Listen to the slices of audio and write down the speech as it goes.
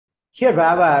Here we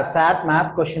have a SAT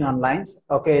math question on lines.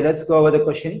 Okay, let's go over the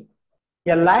question.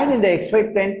 A line in the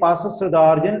xy plane passes through the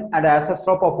origin and has a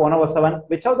slope of 1/7.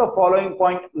 Which of the following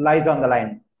point lies on the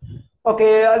line?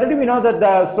 Okay, already we know that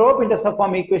the slope-intercept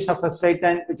form equation of a straight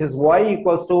line, which is y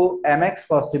equals to mx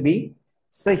cos to b.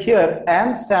 So here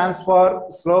m stands for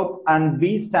slope and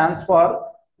b stands for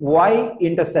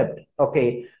y-intercept.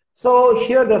 Okay, so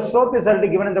here the slope is already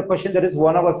given in the question, that is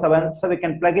 1/7. So we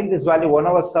can plug in this value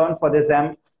 1/7 for this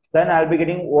m. Then I'll be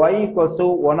getting y equals to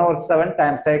 1/7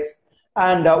 times x.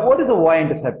 And what is a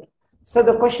y-intercept? So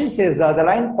the question says the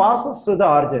line passes through the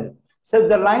origin. So if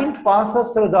the line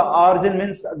passes through the origin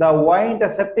means the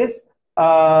y-intercept is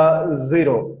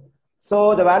 0.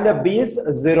 So the value of b is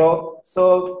 0.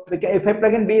 So if I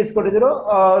plug in b is equal to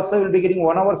 0, so we'll be getting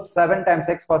 1/7 times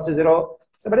x cos to 0.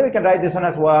 So but we can write this one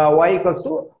as y equals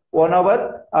to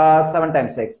 1/7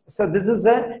 times x. So this is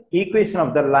the equation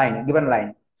of the line, given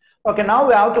line. Okay, now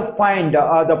we have to find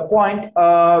the point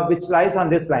which lies on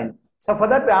this line. So for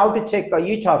that we have to check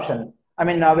each option. I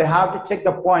mean we have to check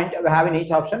the point we have in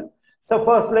each option. So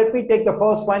first let me take the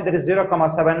first point, that is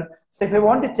 0,7. So if I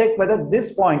want to check whether this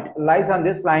point lies on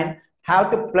this line,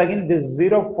 have to plug in this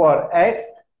 0 for x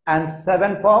and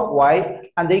 7 for y,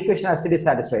 and the equation has to be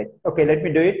satisfied. Okay, let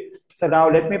me do it. So now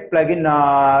let me plug in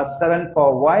 7 for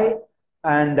y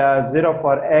and 0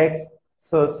 for x.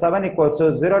 So 7 equals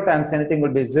to 0 times anything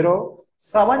will be 0.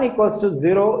 7 equals to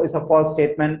 0 is a false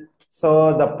statement. So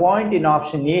the point in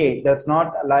option A does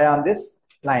not lie on this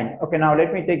line. Okay, now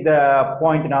let me take the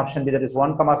point in option B, that is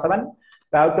 1,7.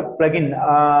 We have to plug in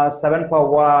 7 for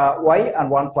y and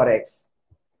 1 for x.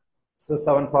 So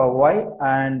 7 for y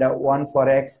and 1 for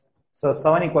x. So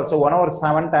 7 equals to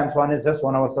 1/7 times 1 is just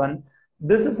 1/7.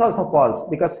 This is also false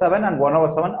because 7 and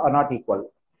 1/7 are not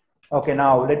equal. Okay,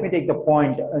 now let me take the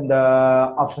point in the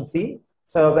option C.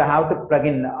 So we have to plug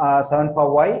in 7 for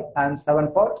y and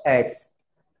 7 for x.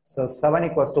 So 7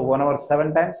 equals to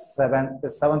 1/7 times 7. The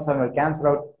 7 will cancel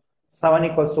out. 7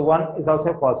 equals to 1 is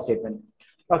also a false statement.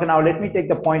 Okay, now let me take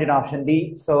the point in option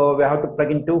D. So we have to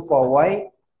plug in 2 for y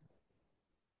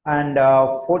and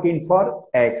 14 for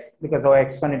x, because our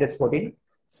exponent is 14.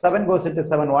 7 goes into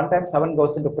 7 one time, 7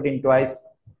 goes into 14 twice.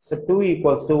 So 2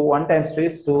 equals to 1 times 2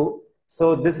 is 2.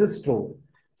 So this is true.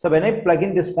 So when I plug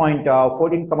in this point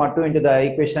 14,2 into the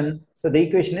equation, so the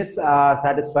equation is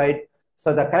satisfied.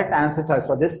 So the correct answer choice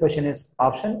for this question is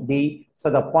option D. So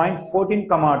the point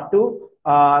 14,2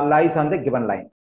 lies on the given line.